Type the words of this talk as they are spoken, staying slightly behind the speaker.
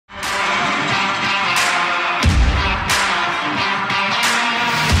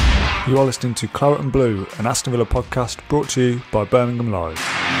You are listening to Claret and Blue, an Aston Villa podcast brought to you by Birmingham Live.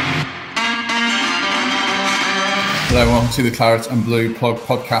 Hello, welcome to the Claret and Blue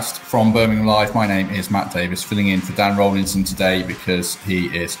podcast from Birmingham Live. My name is Matt Davis, filling in for Dan Rollinson today because he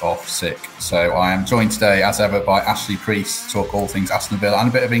is off sick. So I am joined today, as ever, by Ashley Priest to talk all things Aston Villa and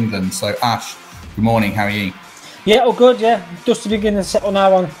a bit of England. So Ash, good morning, how are you? Yeah, all good, yeah. Just to begin to settle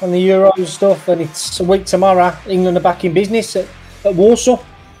now on the Euros stuff, and it's a week tomorrow. England are back in business at Warsaw.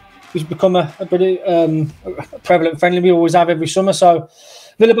 It's become a pretty prevalent friendly we always have every summer. So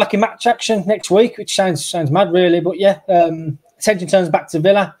Villa back in match action next week, which sounds mad really, but yeah, attention turns back to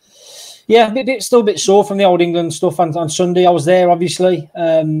Villa. Yeah, still a bit sore from the old England stuff on Sunday. I was there, obviously,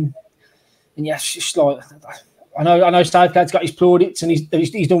 and yeah, it's just like I know Southgate's got his plaudits and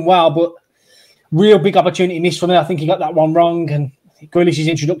he's done well, but real big opportunity missed for me. I think he got that one wrong, and Grealish's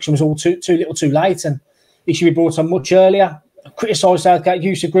introduction was all too little, too late, and he should be brought on much earlier. I criticised Southgate's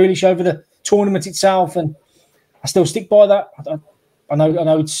use of Grealish over the tournament itself, and I still stick by that. I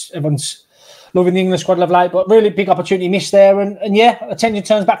know it's everyone's loving the England squad of late, but really big opportunity missed there, and yeah, attention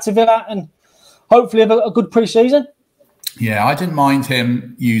turns back to Villa, and hopefully have a good pre-season. Yeah, I didn't mind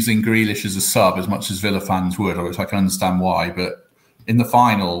him using Grealish as a sub as much as Villa fans would, which I can understand why. But in the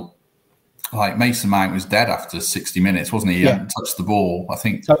final, like Mason Mount was dead after 60 minutes, wasn't he? He hadn't touched the ball. I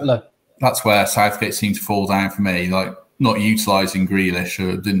think that's where Southgate seemed to fall down for me. Like not utilising Grealish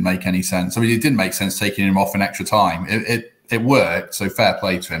didn't make any sense. I mean, it didn't make sense taking him off in extra time. It worked, so fair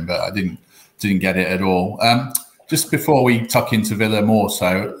play to him, but I didn't get it at all. Just before we tuck into Villa more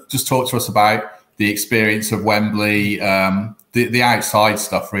so, just talk to us about the experience of Wembley, the outside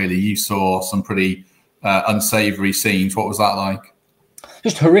stuff really. You saw some pretty unsavoury scenes. What was that like?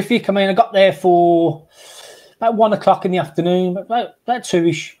 Just horrific. I mean, I got there for about 1 o'clock in the afternoon, about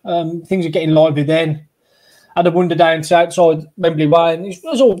 2-ish. Things were getting lively then. I had a wander down to outside Wembley Way, and it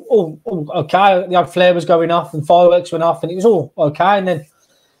was all okay. The odd flare was going off and fireworks went off, and it was all okay. And then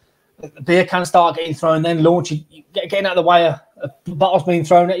the beer can start getting thrown, then launching, getting out of the way of bottles being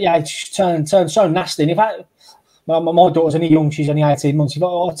thrown at you. It just turned so nasty. And if my daughter's only young, she's only 18 months. If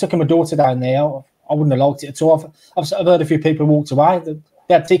I took my daughter down there, I wouldn't have liked it at all. I've heard a few people walked away. They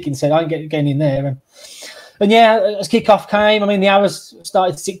had tickets and said, I ain't getting in there. And yeah, as kick-off came, I mean, the hours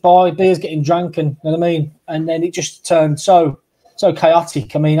started to tick by, beers getting drunk, and you know what I mean? And then it just turned so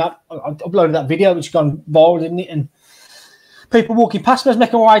chaotic. I mean, I uploaded that video, which has gone viral, didn't it? And people walking past me, I was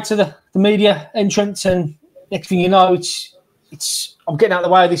making my way to the media entrance, and next thing you know, it's I'm getting out of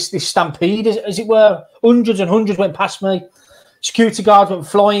the way of this stampede, as it were. Hundreds and hundreds went past me. Security guards went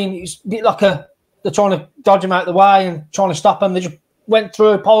flying. It was a bit like they're trying to dodge them out of the way and trying to stop them. They just went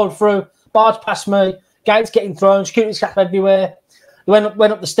through, poled through, barged past me. Gates getting thrown, security staff everywhere. They went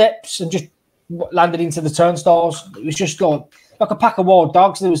up the steps and just landed into the turnstiles. It was just like a pack of wild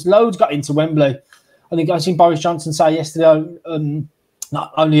dogs. There was loads got into Wembley. I think I seen Boris Johnson say yesterday,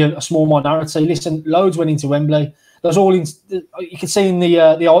 not only a small minority. Listen, loads went into Wembley. There's all in. You can see in the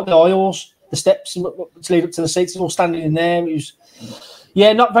aisles, the steps which lead up to the seats. They're all standing in there. It was,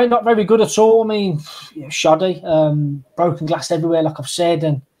 yeah, not very good at all. I mean, shoddy, broken glass everywhere, like I've said,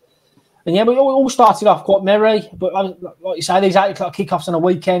 and yeah, we all started off quite merry, but like you say, these 8 o'clock kickoffs on a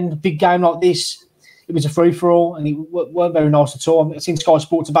weekend, big game like this, it was a free-for-all, and it weren't very nice at all. I've seen Sky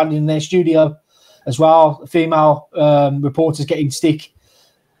Sports abandoning their studio as well, female reporters getting stick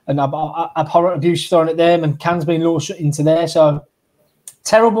and abhorrent abuse thrown at them, and cans being launched into there. So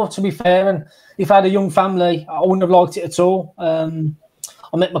terrible, to be fair. And if I had a young family, I wouldn't have liked it at all.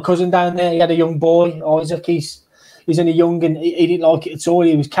 I met my cousin down there. He had a young boy, Isaac. He's only young, and he didn't like it at all.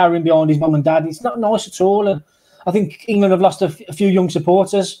 He was carrying behind his mum and dad. It's not nice at all. And I think England have lost a few young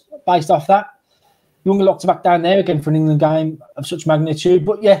supporters based off that. You won't locked back down there again for an England game of such magnitude.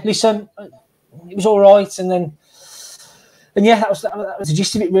 But yeah, listen, it was all right. And yeah, that was the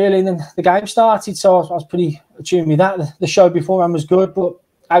gist of it really. And then the game started, so I was pretty attuned with that. The show beforehand was good, but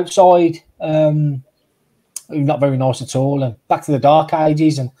outside, not very nice at all. And back to the dark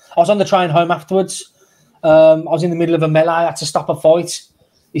ages. And I was on the train home afterwards. I was in the middle of a melee. I had to stop a fight.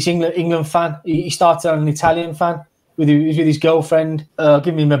 This England fan, he started on an Italian fan with his girlfriend,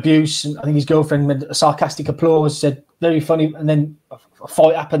 giving him abuse. And I think his girlfriend made a sarcastic applause, said very funny, and then a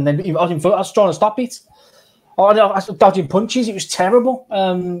fight happened. Then I was trying to stop it. I was dodging punches. It was terrible.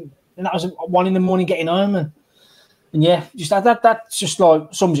 And that was 1 a.m. getting home. And yeah, just that just like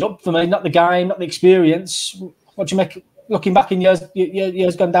sums it up for me. Not the game, not the experience. What do you make looking back in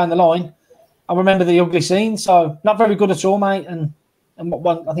years gone down the line? I remember the ugly scene, so not very good at all, mate. And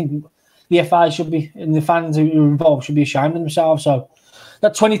I think the FA should be, and the fans who are involved should be ashamed of themselves. So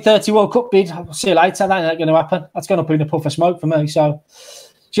that 2030 World Cup bid, I'll see you later. That ain't going to happen. That's going to be in a puff of smoke for me. So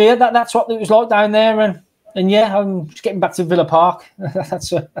So yeah, that's what it was like down there, and yeah, I'm just getting back to Villa Park.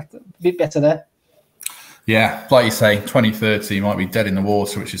 That's a bit better there. Yeah, like you say, 2030 might be dead in the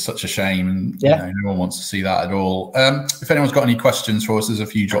water, which is such a shame, and no one wants to see that at all. If anyone's got any questions for us, there's a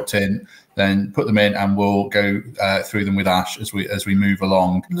few dropped in, then put them in, and we'll go through them with Ash as we move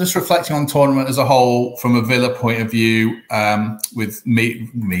along. Just reflecting on the tournament as a whole from a Villa point of view, with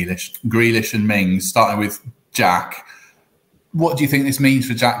Grealish and Mings, starting with Jack. What do you think this means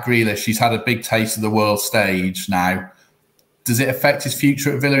for Jack Grealish? He's had a big taste of the world stage now. Does it affect his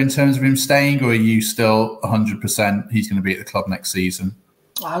future at Villa in terms of him staying, or are you still 100% he's going to be at the club next season?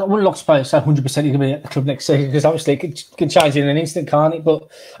 I wouldn't like to say 100% he's going to be at the club next season, because obviously it can change in an instant, can't it? But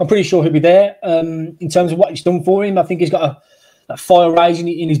I'm pretty sure he'll be there. In terms of what he's done for him, I think he's got a fire rising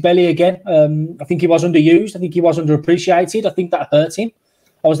in his belly again. I think he was underused. I think he was underappreciated. I think that hurt him.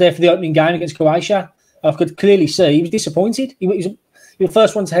 I was there for the opening game against Croatia. I could clearly see he was disappointed. He was the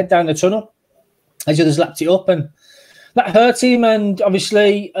first one to head down the tunnel as the others lapped it up, and that hurt him. And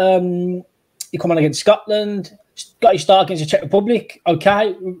obviously, he come on against Scotland, got his start against the Czech Republic.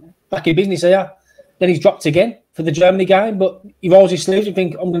 Okay, back in business here. Then he's dropped again for the Germany game, but he rolls his sleeves and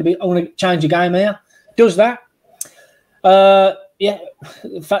think, I'm going to change the game here. Does that?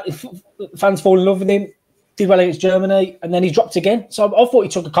 Fans fall in love with him. Did well against Germany, and then he's dropped again. So I thought he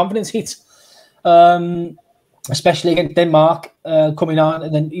took a confidence hit, especially against Denmark coming on,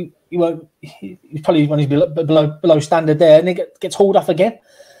 and then he's probably when he's below standard there, and he gets hauled off again.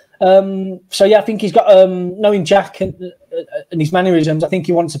 So yeah, I think he's got knowing Jack and his mannerisms, I think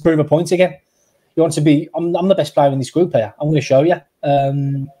he wants to prove a point again. He wants to be, I'm the best player in this group here. I'm going to show you.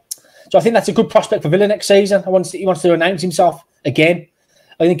 So I think that's a good prospect for Villa next season. He wants to announce himself again.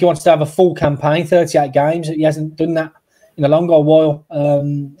 I think he wants to have a full campaign, 38 games. He hasn't done that in a longer while.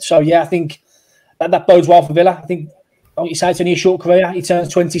 So yeah, I think that bodes well for Villa. I think, like you say, it's only a short career. He turns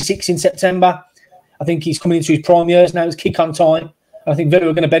 26 in September. I think he's coming into his prime years now. It's kick on time. I think Villa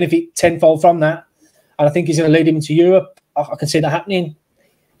are going to benefit tenfold from that. And I think he's going to lead him into Europe. I can see that happening.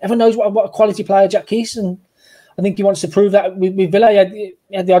 Everyone knows what a quality player Jack is, and I think he wants to prove that with Villa. He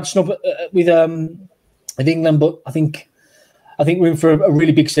had the odd snub with England, but I think we're in for a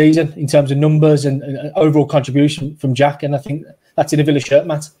really big season in terms of numbers and overall contribution from Jack, and I think that's in a Villa shirt,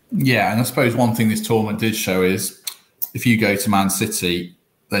 Matt. Yeah, and I suppose one thing this tournament did show is if you go to Man City,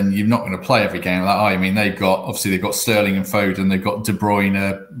 then you're not going to play every game like that. I mean, they've got Sterling and Foden, they've got De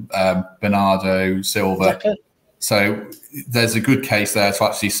Bruyne, Bernardo, Silva. Exactly. So there's a good case there to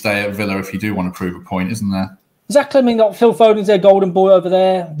actually stay at Villa if you do want to prove a point, isn't there? Exactly. I mean, like Phil Foden's their golden boy over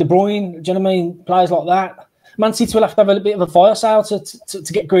there. De Bruyne, do you know what I mean? Players like that. Man City will have to have a bit of a fire sale to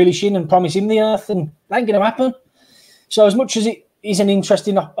get Grealish in and promise him the earth, and that ain't going to happen. So as much as it is an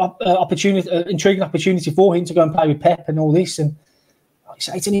interesting opportunity, intriguing opportunity for him to go and play with Pep and all this, and like you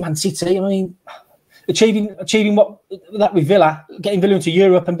say, it's only Man City. I mean, achieving what that with Villa, getting Villa into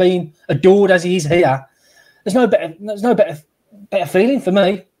Europe and being adored as he is here, there's no better feeling for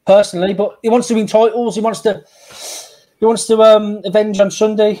me personally. But he wants to win titles. He wants to avenge on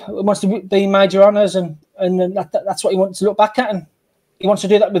Sunday. He wants to be in major honours, and that's what he wants to look back at, and he wants to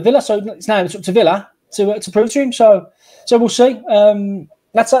do that with Villa. So it's up to Villa to prove to him. So we'll see.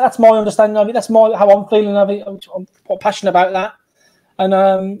 That's my understanding of it. That's how I'm feeling of it. I'm quite passionate about that,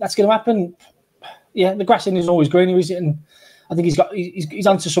 and that's going to happen. Yeah, the grass is always greener, is it? And I think he's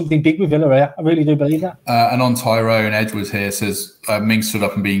onto something big with Villa here. I really do believe that. And on Tyrone, Edwards here says Mings stood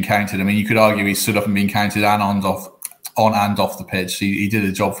up and being counted. I mean, you could argue he stood up and being counted and on and off the pitch. He did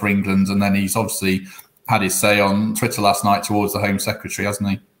a job for England, and then he's obviously had his say on Twitter last night towards the Home Secretary, hasn't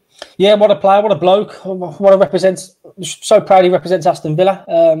he? Yeah, what a player, what a bloke, what a represents. So proud he represents Aston Villa.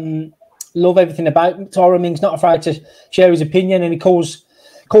 Love everything about him. Tyrone Mings, not afraid to share his opinion, and he calls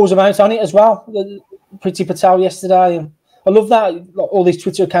him out on it as well. Priti Patel yesterday, and I love that. All these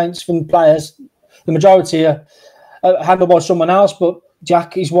Twitter accounts from players, the majority are handled by someone else, but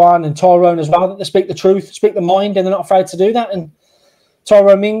Jack is one, and Tyrone as well. They speak the truth, speak the mind, and they're not afraid to do that. And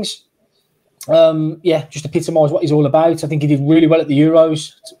Tyrone Mings, just epitomise what he's all about. I think he did really well at the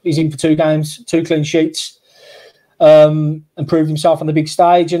Euros. He's in for 2 games, 2 clean sheets, and proved himself on the big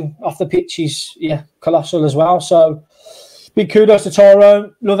stage. And off the pitch, he's colossal as well. So big kudos to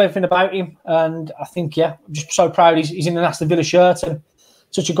Tyrone. Love everything about him, and I think I'm just so proud he's in an Aston Villa shirt and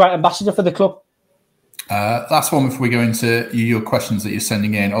such a great ambassador for the club. Last one before we go into your questions that you're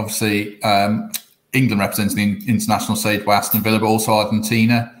sending in. Obviously, England representing the international stage by Aston Villa, but also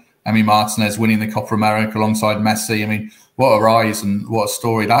Argentina. Emi Martinez winning the Copa America alongside Messi. I mean, what a rise and what a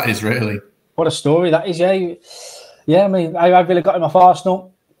story that is, really. What a story that is, yeah. Yeah, I mean, I Villa got him off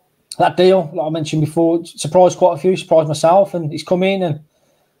Arsenal. That deal, like I mentioned before, surprised quite a few, surprised myself, and he's come in and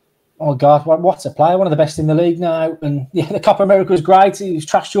Oh God, what's a player? One of the best in the league now. And yeah, the Copa America was great. He was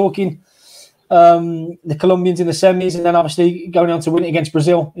trash talking the Colombians in the semis, and then obviously going on to win it against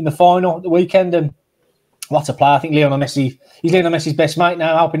Brazil in the final at the weekend. And what a player! I think Lionel Messi. He's Lionel Messi's best mate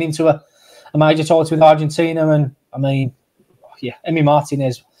now, helping into a major title with Argentina. And I mean, yeah, Emi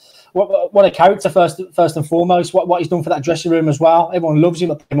Martinez. What a character first and foremost. What he's done for that dressing room as well. Everyone loves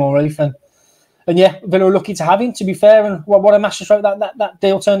him at Premier Reef, and yeah, Villa are lucky to have him. To be fair, and what a masterstroke that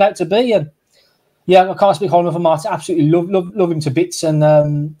deal turned out to be. And yeah, I can't speak highly enough of Martin. Absolutely love him to bits,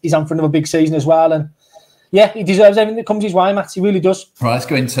 and he's on for another big season as well. And yeah, he deserves everything that comes his way, Matt. He really does. Right, let's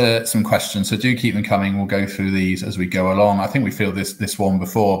go into some questions. So do keep them coming. We'll go through these as we go along. I think we feel this one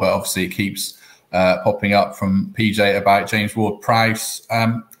before, but obviously it keeps popping up from PJ about James Ward-Prowse.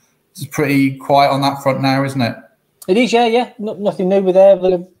 It's pretty quiet on that front now, isn't it? It is, yeah. Nothing new with there.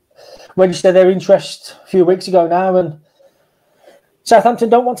 They registered their interest a few weeks ago now, and Southampton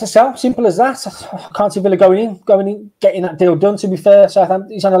don't want to sell. Simple as that. I can't see Villa going in, getting that deal done. To be fair,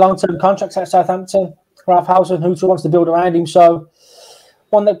 Southampton, he's on a long-term contract at Southampton. Ralph Hasenhuttl wants to build around him, so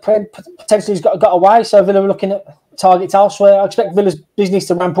one that potentially has got away. So Villa are looking at targets elsewhere. I expect Villa's business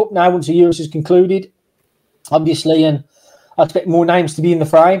to ramp up now once the Euros is concluded, obviously, and I expect more names to be in the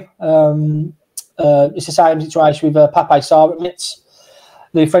frame. It's the same situation with Pape Sarr at Metz.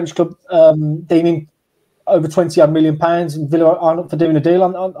 The French club deeming over £20 million, and Villa aren't up for doing a deal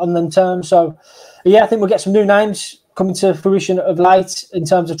on them terms. So, yeah, I think we'll get some new names coming to fruition of late in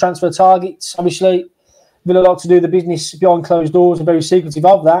terms of transfer targets. Obviously, Villa like to do the business behind closed doors and very secretive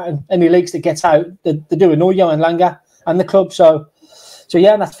of that. And any leaks that get out, they do annoy Johan Langer and the club. So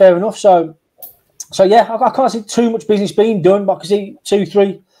yeah, that's fair enough. So yeah, I can't see too much business being done, but I can see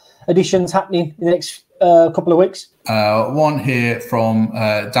 2-3 additions happening in the next couple of weeks. One here from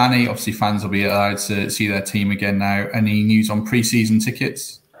Danny. Obviously, fans will be allowed to see their team again now. Any news on pre-season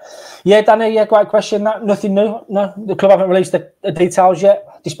tickets? Yeah, Danny, yeah, great question. Nothing new. No, the club haven't released the details yet,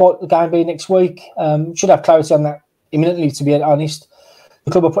 despite the game being next week. Should have clarity on that imminently, to be honest.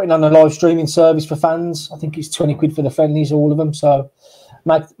 The club are putting on a live streaming service for fans. I think it's £20 for the friendlies, all of them. So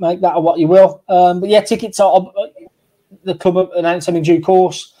make that what you will. But yeah, tickets are the club announced them in due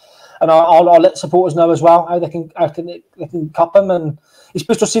course, and I'll let supporters know as well how they can cop them. And it's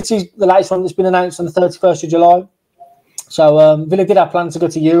Bristol City's the latest one that's been announced on the 31st of July. So Villa did have plans to go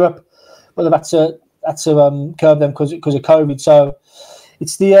to Europe, but they've had to curb them because of COVID. So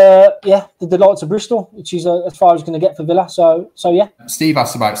it's the delights of Bristol, which is as far as it's going to get for Villa. So yeah. Steve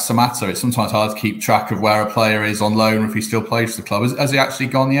asked about Samatta. It's sometimes hard to keep track of where a player is on loan or if he still plays for the club. Has he actually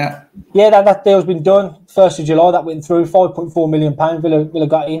gone yet? Yeah, that deal's been done. 1st of July, that went through. £5.4 million Villa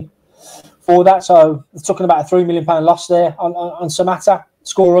got in for that. So they're talking about a £3 million loss there on Samatta,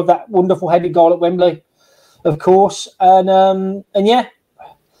 scorer of that wonderful headed goal at Wembley, of course. And yeah,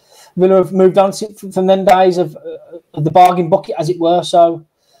 Villa have moved on from them days of the bargain bucket, as it were. So,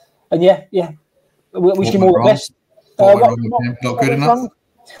 and yeah, we wish him all the best. Not good enough?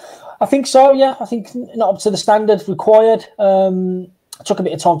 I think so, yeah. I think not up to the standard required. It took a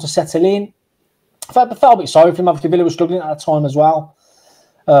bit of time to settle in. I felt a bit sorry for him. Obviously, Villa was struggling at that time as well,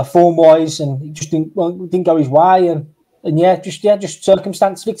 form-wise, and it just didn't go his way. And just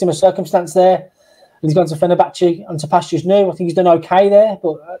circumstance, victim of circumstance there. And he's gone to Fenerbahce and to pastures new. I think he's done okay there,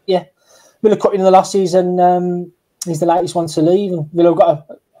 but yeah, Villa cut in the losses, and he's the latest one to leave. And Villa got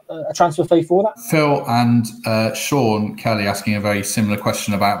a transfer fee for that. Phil and Sean Kelly asking a very similar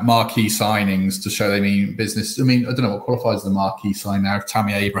question about marquee signings to show they mean business. I mean, I don't know what qualifies as a marquee sign now, if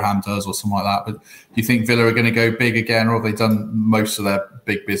Tammy Abraham does or something like that. But do you think Villa are going to go big again, or have they done most of their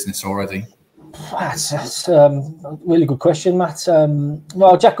big business already? That's a really good question, Matt.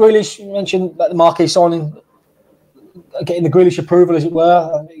 Well, Jack Grealish mentioned that the marquee signing, getting the Grealish approval, as it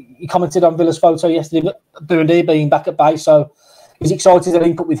were. He commented on Villa's photo yesterday, but Burundi being back at base, so he's excited to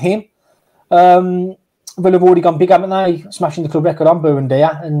link up with him. Villa have already gone big, haven't they? Smashing the club record on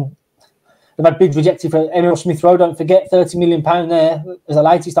Burundi, and they've had bids rejected for Emil Smith-Rowe. Don't forget, £30 million there was the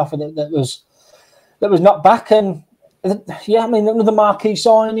latest offer that was not back. And yeah, I mean, another marquee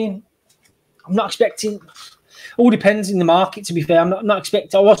signing. I'm not expecting. All depends in the market. To be fair, I'm not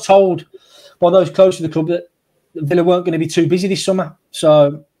expecting. I was told by those close to the club that Villa weren't going to be too busy this summer.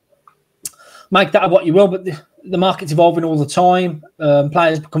 So make that what you will. But the market's evolving all the time.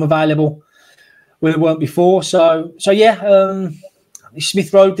 Players become available where they weren't before. So yeah.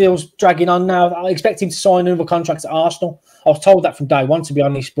 Smith Rowe deal's dragging on now. I expect him to sign another contract at Arsenal. I was told that from day one, to be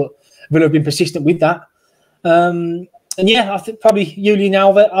honest. But Villa have been persistent with that. And yeah, I think probably Julian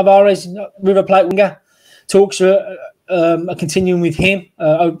Alvarez, River Plate winger, talks are continuing with him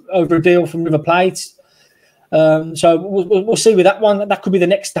over a deal from River Plate. So we'll see with that one. That could be the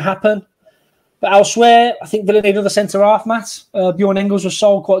next to happen. But elsewhere, I think Villa need another centre-half, Matt. Bjorn Engels was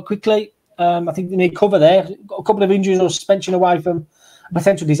sold quite quickly. I think they need cover there. Got a couple of injuries or suspension away from a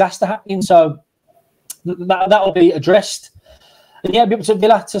potential disaster happening. So that'll be addressed. And yeah, it'll be up to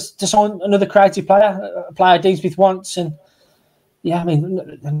Villa to sign another creative player, a player Dean Smith wants. And yeah, I mean,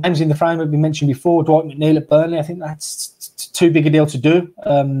 the names in the frame have been mentioned before. Dwight McNeil at Burnley. I think that's too big a deal to do.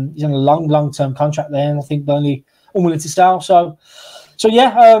 He's on a long-term contract there, and I think Burnley unwilling to sell. So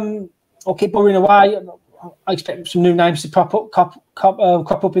yeah, I'll keep worrying away. I expect some new names to crop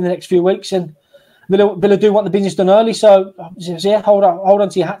up in the next few weeks, and Villa do want the business done early. So yeah, hold on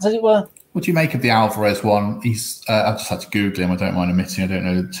to your hats, as it were. What do you make of the Alvarez one? He's I've just had to Google him. I don't mind admitting I don't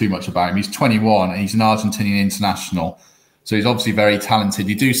know too much about him. He's 21 and he's an Argentinian international. So he's obviously very talented.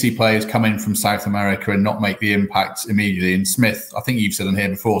 You do see players come in from South America and not make the impact immediately. And Smith, I think you've said on here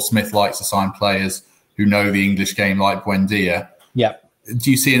before, Smith likes to sign players who know the English game like Buendia. Yeah.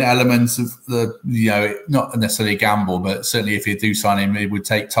 Do you see an element of the, not necessarily a gamble, but certainly if you do sign him, it would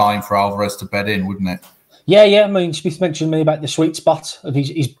take time for Alvarez to bed in, wouldn't it? Yeah. I mean, Smith mentioned me about the sweet spot of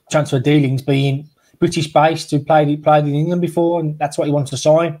his transfer dealings being British-based, who played in England before, and that's what he wants to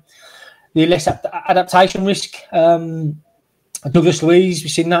sign. The less adaptation risk. Douglas Luiz,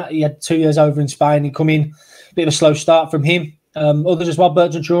 we've seen that. He had 2 years over in Spain. He come in, a bit of a slow start from him. Others as well.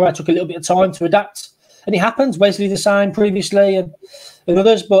 Bertrand Traoré took a little bit of time to adapt. And it happens. Wesley the same previously and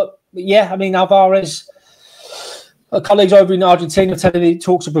others. But yeah, I mean, Alvarez, colleagues over in Argentina are telling me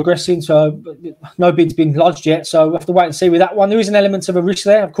talks are progressing. So no bid's been lodged yet. So we'll have to wait and see with that one. There is an element of a risk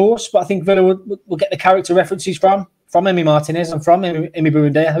there, of course. But I think Villa will get the character references from Emi Martinez and from Emi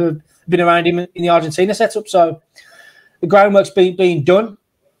Buendia, who have been around him in the Argentina setup. So the groundwork's being done.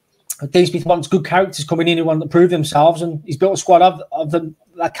 Dean Smith wants good characters coming in who want to prove themselves, and he's built a squad of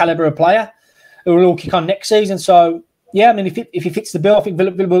that calibre of player who will all kick on next season. So, yeah, I mean, if he fits the bill, I think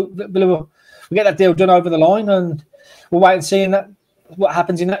Villa will get that deal done over the line, and we'll wait and see what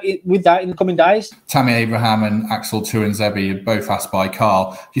happens with that in the coming days. Tammy Abraham and Axel Tuanzebe are both asked by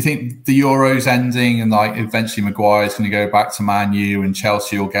Carl. Do you think the Euros ending and eventually Maguire's going to go back to Man U and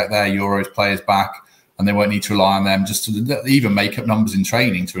Chelsea will get their Euros players back, and they won't need to rely on them just to even make up numbers in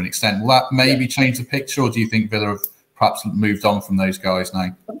training to an extent? Will that maybe change the picture, or do you think Villa have perhaps moved on from those guys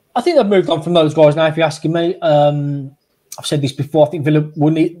now? I think they've moved on from those guys now, if you're asking me. I've said this before. I think Villa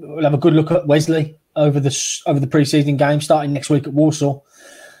will have a good look at Wesley over the pre-season game starting next week at Warsaw.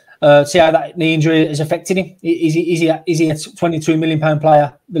 See how that knee injury has affected him. Is he a £22 million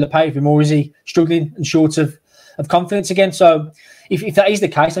player Villa pay for him, or is he struggling and short of confidence again? So if that is the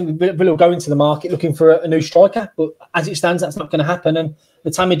case, then Villa will go into the market looking for a new striker. But as it stands, that's not going to happen. And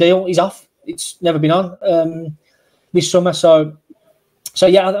the Tammy deal is off. It's never been on this summer. So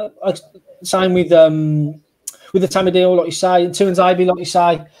yeah, same with the Tammy deal, like you say. And Tuanzebe, like you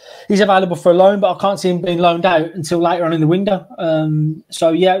say, he's available for a loan, but I can't see him being loaned out until later on in the window.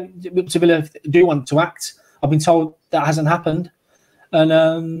 So yeah, Villa do want to act. I've been told that hasn't happened.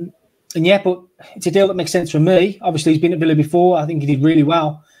 And yeah, but it's a deal that makes sense for me. Obviously, he's been at Villa before. I think he did really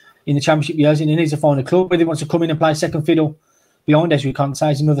well in the Championship years, and he needs to find a club. Whether he wants to come in and play second fiddle behind, as we can't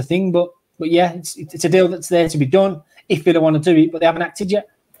say, is another thing. But yeah, it's a deal that's there to be done if Villa want to do it, but they haven't acted yet.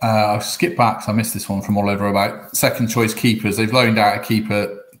 I'll skip back. I missed this one from Oliver about second choice keepers. They've loaned out a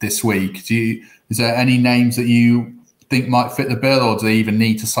keeper this week. Is there any names that you think might fit the bill, or do they even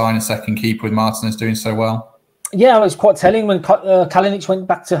need to sign a second keeper with Martinez doing so well? Yeah, it was quite telling when Kalinic went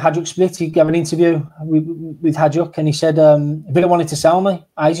back to Hajduk Split. He gave an interview with Hajduk, and he said Villa wanted to sell me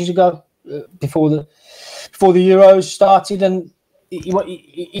ages ago, before the Euros started, and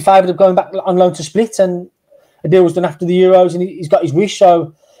he favoured going back on loan to Split, and a deal was done after the Euros, and he's got his wish.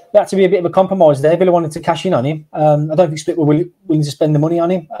 So there had to be a bit of a compromise there. Villa wanted to cash in on him. I don't think Split were willing to spend the money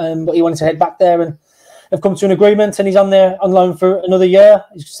on him, but he wanted to head back there, and they've come to an agreement, and he's on loan for another year.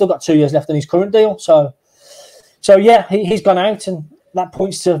 He's still got 2 years left on his current deal. So yeah, he's gone out, and that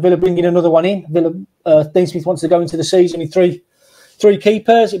points to Villa bringing another one in. Dean Smith wants to go into the season with three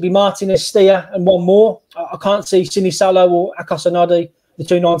keepers. It'd be Martinez, Steer, and one more. I can't see Sinisalo or Akasanadi, the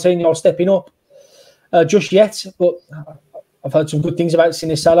two 19-year-olds, stepping up just yet. But I've heard some good things about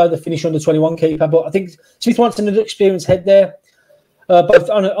Sinisalo, the Finnish under-21 keeper. But I think Smith wants another experienced head there, both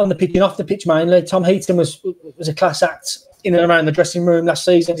on the pitch and off the pitch mainly. Tom Heaton was a class act in and around the dressing room last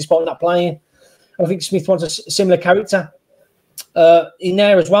season, despite not playing. I think Smith wants a similar character in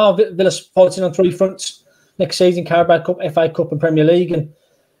there as well. Villa's fighting on three fronts next season: Carabao Cup, FA Cup, and Premier League. And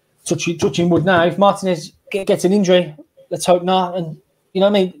touching wood now, if Martinez gets an injury, let's hope not. And you know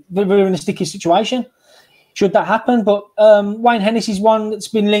what I mean, we're in a sticky situation. should that happen. But Wayne Hennessy's one that's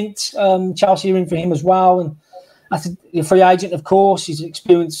been linked. Chelsea are in for him as well, and that's a free agent, of course. He's an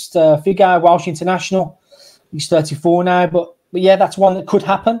experienced figure, Welsh international. He's 34 now, but yeah, that's one that could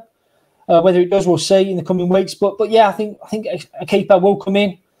happen. Whether it does, we'll see in the coming weeks. But yeah, I think a keeper will come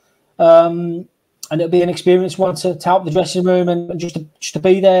in, and it'll be an experienced one to help the dressing room and just to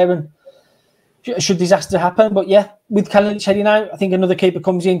be there and should disaster happen. But yeah, with Kalinic heading out, I think another keeper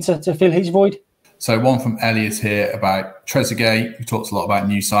comes in to fill his void. So one from Elliot here about Trezeguet, who talks a lot about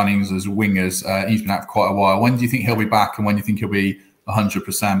new signings as wingers. He's been out for quite a while. When do you think he'll be back, and when do you think he'll be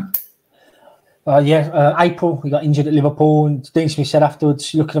 100%? April. He got injured at Liverpool, and Dean Smith said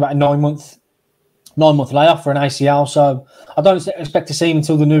afterwards, you're looking about a nine-month layoff for an ACL. So I don't expect to see him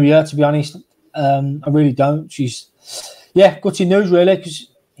until the new year, to be honest. I really don't. Gutty news, really, because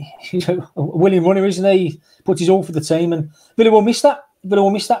he's a willing runner, isn't he? He puts his all for the team, and Villa will miss that.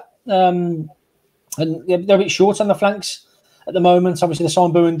 And they're a bit short on the flanks at the moment. Obviously, they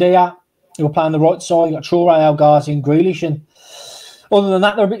signed Buendia, who will play on the right side. You've got Traore, El Ghazi and Grealish. And other than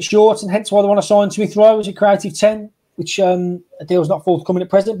that, they're a bit short, and hence why they want to sign Smith Rowe as a creative 10, which a deal's not forthcoming at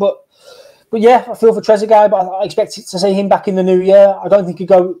present. But yeah, I feel for Trezeguet, but I expect to see him back in the new year. I don't think he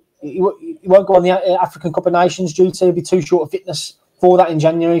won't go on the African Cup of Nations due to be too short of fitness for that in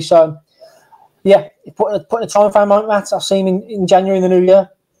January. So, yeah, putting a time frame on that, I'll see him in January in the new year.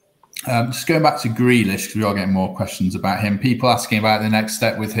 Just going back to Grealish, because we are getting more questions about him. People asking about the next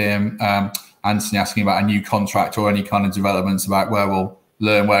step with him. Anthony asking about a new contract or any kind of developments about where we'll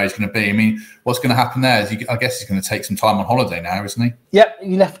learn where he's going to be. I mean, what's going to happen there? I guess he's going to take some time on holiday now, isn't he? Yeah,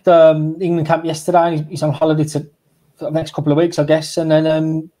 he left England camp yesterday. And he's on holiday for the next couple of weeks, I guess. And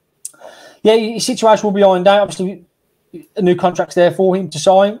then, his situation will be ironed out. Obviously, a new contract's there for him to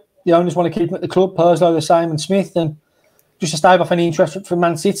sign. The owners want to keep him at the club. Purslow the same, and Smith, and just to stave off any interest from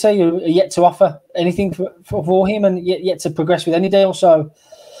Man City, who are yet to offer anything for him and yet to progress with any deal. So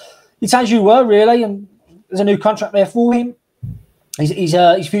it's as you were, really, and there's a new contract there for him.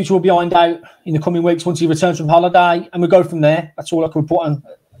 His future will be ironed out in the coming weeks once he returns from holiday, and we go from there. That's all I can report on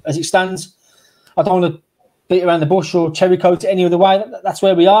as it stands. I don't want to beat around the bush or cherrycoat it any other way. That's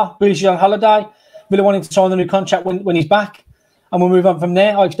where we are. Grealish is on holiday. Really wanting to sign the new contract when he's back, and we'll move on from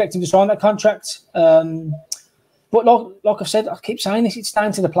there. I expect him to sign that contract. But like I've said, I keep saying this, it's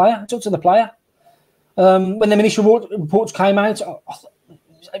down to the player. It's up to the player. When the initial reports came out,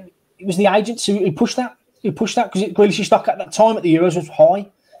 it was the agents who pushed that. Who pushed that because Grealish's stock at that time at the Euros was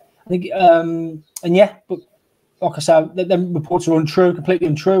high. I think, but like I said, the reports are untrue, completely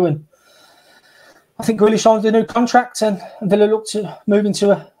untrue. And I think Grealish signed a new contract, and Villa look to move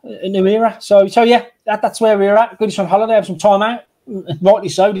into a new era. So yeah, that's where we're at. Grealish on holiday, have some time out. Rightly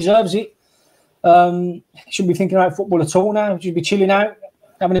so, deserves it. Shouldn't be thinking about football at all now. Should be chilling out,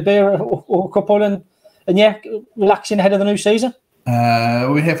 having a beer or a couple, and relaxing ahead of the new season.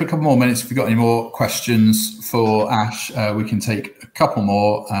 We're here for a couple more minutes. If you've got any more questions for Ash, we can take a couple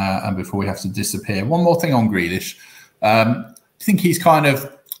more, and before we have to disappear. One more thing on Grealish. I think he's kind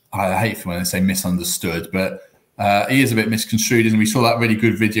of, I hate when they say misunderstood, but he is a bit misconstrued. And we saw that really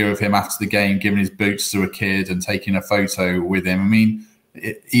good video of him after the game giving his boots to a kid and taking a photo with him. I mean,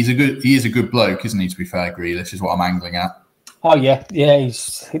 he is a good bloke, isn't he? To be fair, Grealish is what I'm angling at. Oh yeah. I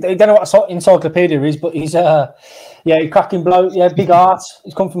don't know what encyclopedia is, but he's a cracking bloke. Yeah, big heart.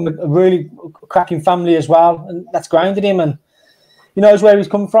 He's come from a really cracking family as well, and that's grounded him. And he knows where he's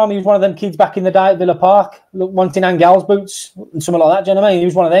come from. He was one of them kids back in the day at Villa Park, wanting Angel's boots and something like that. Do you know what I mean? He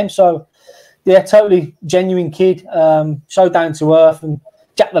was one of them. So yeah, totally genuine kid. So down to earth, and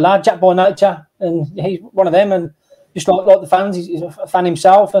Jack the lad, Jack by nature, and he's one of them. And just like the fans, he's a fan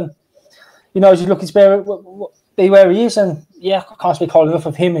himself, and he knows he's looking to be where he is. And yeah, I can't speak highly enough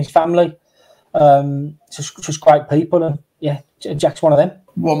of him, his family. Just great people, and yeah, Jack's one of them.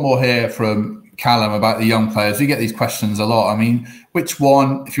 One more here from Callum about the young players. We get these questions a lot. I mean, which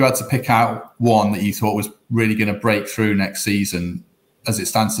one, if you had to pick out one that you thought was really going to break through next season as it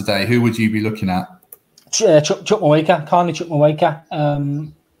stands today, who would you be looking at? Chuck Mweka, kindly Chuck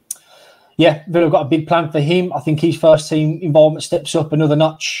Mweka. Villa got a big plan for him. I think his first team involvement steps up another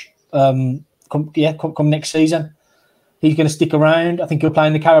notch. Come next season. He's going to stick around. I think he'll play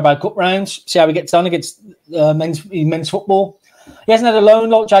in the Carabao Cup rounds. See how he gets on against men's football. He hasn't had a loan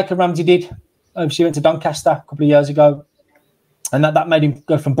like Jacob Ramsey did. Obviously, he went to Doncaster a couple of years ago, and that made him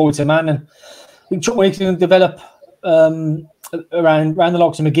go from boy to man. And I think Chuck Weeks going to develop around the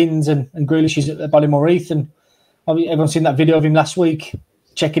likes of McGinn's and Grealish at Bollymore Heath. And everyone's seen that video of him last week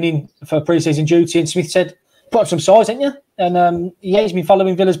checking in for pre-season duty. And Smith said, "Put up some size, ain't you?" And he's been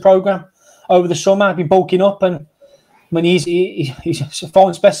following Villa's programme over the summer. Been bulking up, and I mean, he's a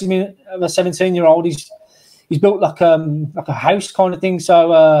fine specimen of a 17-year-old. He's he's built like a house kind of thing.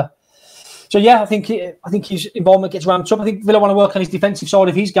 So yeah, I think his involvement gets ramped up. I think Villa want to work on his defensive side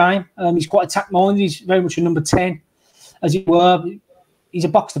of his game. He's quite attack minded. He's very much a number 10, as it were. He's a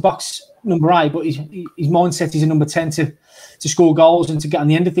box to box number 8, but his mindset is a number 10 to score goals and to get on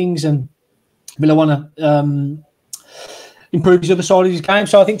the end of things. And Villa want to improve his other side of his game.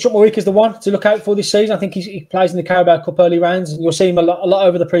 So I think Chuck Marika is the one to look out for this season. I think he plays in the Carabao Cup early rounds, and you'll see him a lot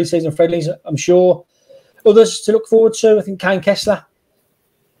over the pre-season friendlies, I'm sure. Others to look forward to, I think Kane Kessler,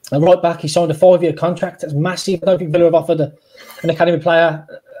 right back. He signed a 5-year contract. That's massive. I don't think Villa have offered an academy player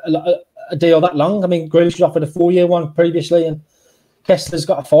a deal that long. I mean, Grealish was offered a 4-year one previously, and Kessler's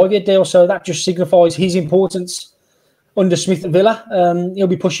got a 5-year deal. So that just signifies his importance under Smith at Villa. He'll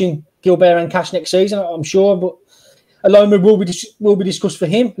be pushing Gilbert and Cash next season, I'm sure, but a loan move will be discussed for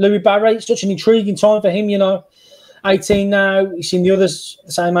him. Louis Barre, it's such an intriguing time for him, 18 now. He's seen the others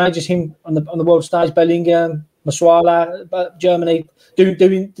the same age as him on the world stage, Bellingham, Masuala, Germany,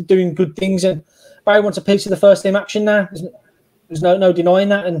 doing good things. And Barry wants a piece of the first team action now. There's no denying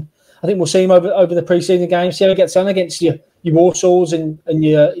that. And I think we'll see him over the pre-season games, see how he gets on against your Warsaws and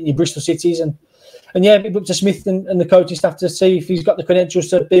your Bristol Cities. And yeah, it'll be up to Smith and the coaching staff to see if he's got the credentials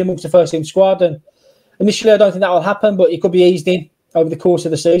to be amongst the first team squad. And initially, I don't think that will happen, but he could be eased in over the course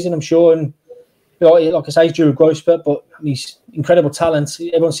of the season, I'm sure. And like I say, he's due a growth spurt, but he's incredible talent.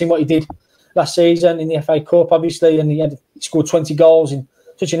 Everyone's seen what he did last season in the FA Cup, obviously, and he scored 20 goals and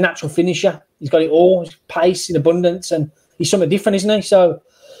such a natural finisher. He's got it all, pace in abundance, and he's something different, isn't he? So,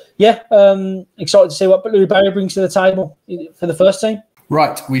 yeah, excited to see what Louis Barry brings to the table for the first team.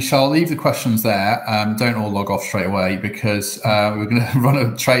 Right, we shall leave the questions there. Don't all log off straight away, because we're going to run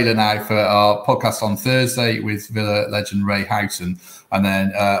a trailer now for our podcast on Thursday with Villa legend Ray Houghton, and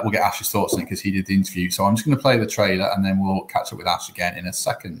then we'll get Ash's thoughts on it because he did the interview. So I'm just going to play the trailer, and then we'll catch up with Ash again in a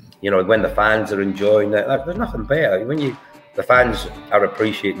second. When the fans are enjoying it, there's nothing better. When the fans are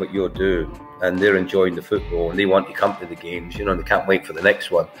appreciating what you're doing, and they're enjoying the football, and they want to come to the games, and they can't wait for the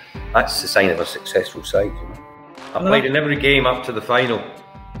next one. That's the sign of a successful side. I played in every game up to the final,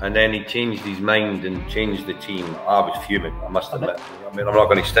 and then he changed his mind and changed the team. I was fuming, I must admit. I mean, I'm not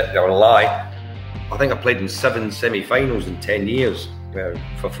going to sit there and lie. I think I played in 7 semi-finals in 10 years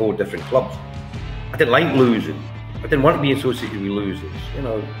for 4 different clubs. I didn't like losing. I didn't want to be associated with losers.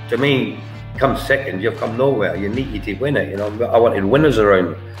 To me, come second, you've come nowhere. You need to win it. I wanted winners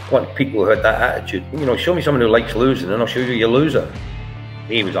around. I wanted people who had that attitude. Show me someone who likes losing, and I'll show you your loser.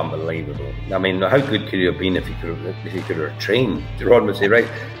 He was unbelievable. I mean, how good could he have been if he could have trained? Ron would say, right,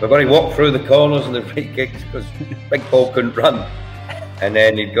 we're going to walk through the corners and the free kicks because Big Paul couldn't run. And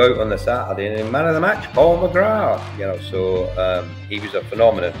then he'd go out on the Saturday, and man of the match, Paul McGrath. So he was a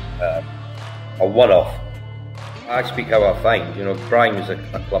phenomenon, a one-off. I speak how I find. Brian was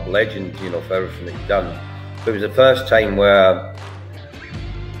a club legend, for everything that he'd done. But it was the first time where,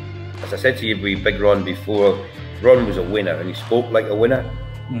 as I said to you with Big Ron before, Ron was a winner and he spoke like a winner.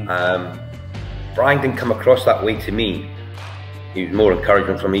 Brian didn't come across that way to me. He was more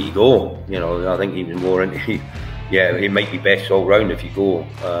encouraging for me to go. I think he was more into, he might be best all round if you go.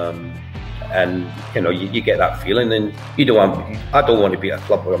 And you get that feeling, and I don't want to be at a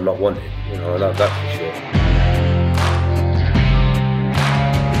club where I'm not wanted. That's for sure.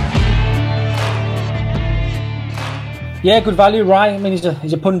 Yeah, good value, right? I mean,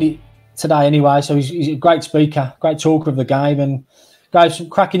 he's a pundit today anyway, so he's a great speaker, great talker of the game, and gave some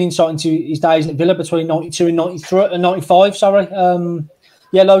cracking insight into his days at Villa between 92 and 95.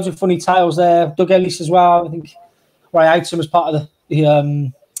 Loads of funny tales there. Doug Ellis as well. I think Ray Houghton was part of the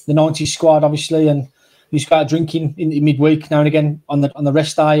 90s squad, obviously, and he used to go out drinking in midweek now and again on the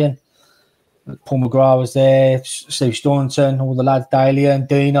rest day. And Paul McGrath was there, Steve Staunton, all the lads, Dahlia and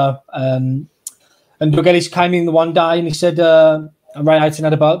Dino. And Doug Ellis came in the one day and he said, Ray Houghton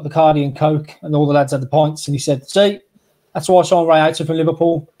had about Bacardi and Coke, and all the lads had the pints. And he said, see, that's why I saw Ray Houghton from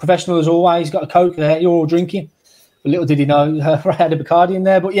Liverpool. Professional as always, got a Coke there, you're all drinking. But little did he know, Ray had a Bacardi in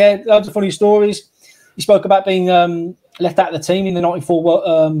there. But yeah, loads of funny stories. He spoke about being left out of the team in the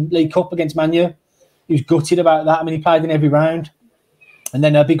 94 League Cup against Man U. He was gutted about that. I mean, he played in every round. And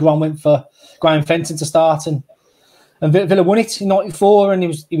then a big run went for Graham Fenton to start, and Villa won it in 94, and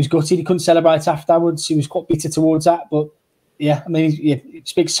he was gutted. He couldn't celebrate afterwards. He was quite bitter towards that. But yeah, I mean, he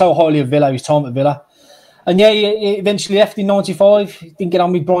speaks so highly of Villa, his time at Villa. And yeah, he eventually left in 95. He didn't get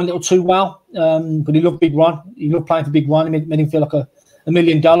on with Brian Little too well, but he loved Big Ron. He loved playing for Big Ron. It made him feel like $1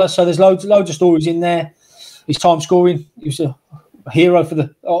 million. So there's loads of stories in there. His time scoring, he was a hero for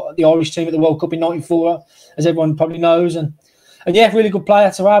the Irish team at the World Cup in 94, as everyone probably knows. And yeah, really good player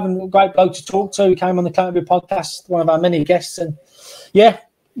to have and a great bloke to talk to. He came on the Claret podcast, one of our many guests. And yeah,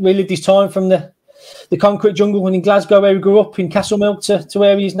 really lived his time from the the concrete jungle, and in Glasgow where he grew up, in Castlemilk to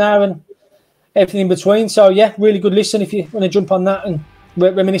where he is now, and everything in between. So yeah, really good listen if you want to jump on that and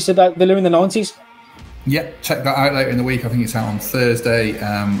reminisce about Villa in the 90s. Yeah, check that out later in the week. I think it's out on Thursday,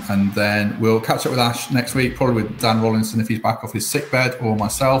 and then we'll catch up with Ash next week, probably with Dan Rollinson if he's back off his sickbed, or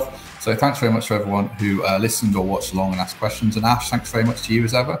myself. So thanks very much to everyone who listened or watched along and asked questions. And Ash, thanks very much to you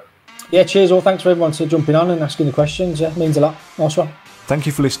as ever. Yeah, cheers all. Thanks for everyone for jumping on and asking the questions. Yeah, means a lot. Nice one. Thank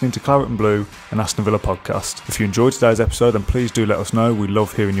you for listening to Claret and Blue, an Aston Villa podcast. If you enjoyed today's episode, then please do let us know. We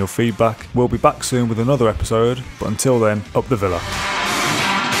love hearing your feedback. We'll be back soon with another episode, but until then, up the Villa.